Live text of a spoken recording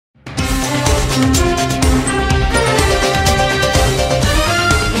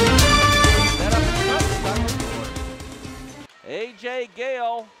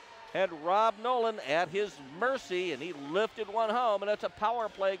had Rob Nolan at his mercy, and he lifted one home, and it's a power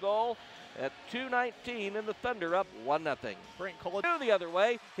play goal at 2:19, and the Thunder up 1-0. Brent Cole The other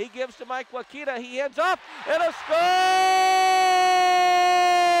way, he gives to Mike Wichita. He heads up, and a score!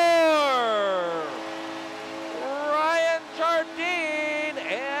 Ryan Jardine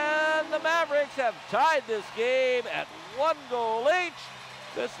and the Mavericks have tied this game at 1 goal each.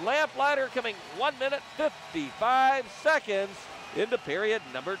 This lamplighter coming 1 minute 55 seconds into period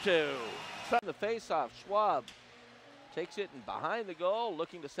number 2. The face-off, Schwab takes it and behind the goal,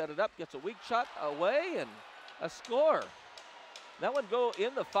 looking to set it up, gets a weak shot away, and a score. That one go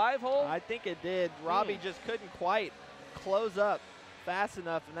in the 5-hole? I think it did. Robbie just couldn't quite close up fast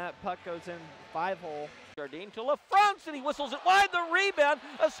enough, and that puck goes in 5-hole. Jardine to LaFrance, and he whistles it wide. The rebound,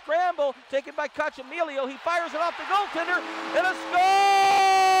 a scramble taken by Cachamilio. He fires it off the goaltender, and a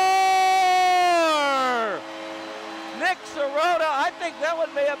score! Nick Sirota, I think that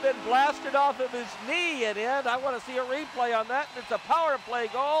one may have been blasted off of his knee and in. I want to see a replay on that, and it's a power play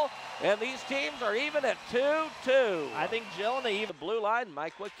goal, and these teams are even at 2-2. I think Jill even the blue line,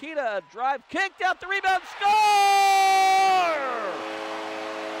 Mike Wichita, a drive, kicked out the rebound, score!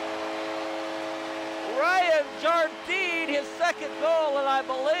 Ryan Jardine, his second goal, and I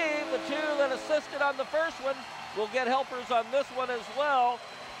believe the two that assisted on the first one will get helpers on this one as well.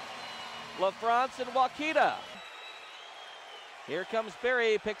 LaFrance and Wichita. Here comes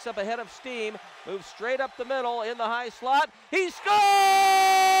Barry, picks up a head of steam, moves straight up the middle in the high slot. He scores!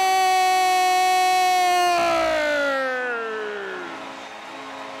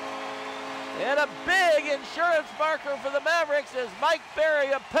 And a big insurance marker for the Mavericks as Mike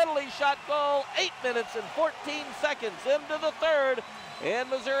Barry, a penalty shot goal, 8 minutes and 14 seconds into the third. And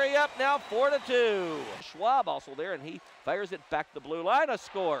Missouri up now 4-2. Schwab also there, and he fires it back the blue line, a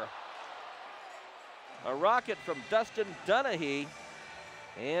score. A rocket from Dustin Dunahee,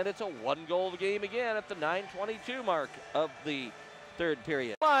 and it's a 1-goal game again at the 9:22 mark of the third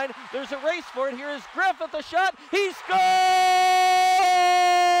period. Line, there's a race for it. Here is Griffith, a shot. He scores!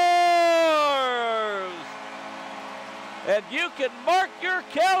 And you can mark your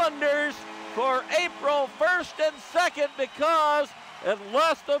calendars for April 1st and 2nd, because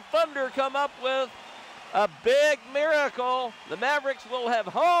unless the Thunder come up with a big miracle, the Mavericks will have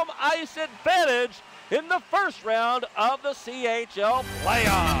home ice advantage in the first round of the CHL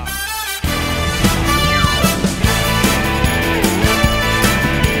playoffs.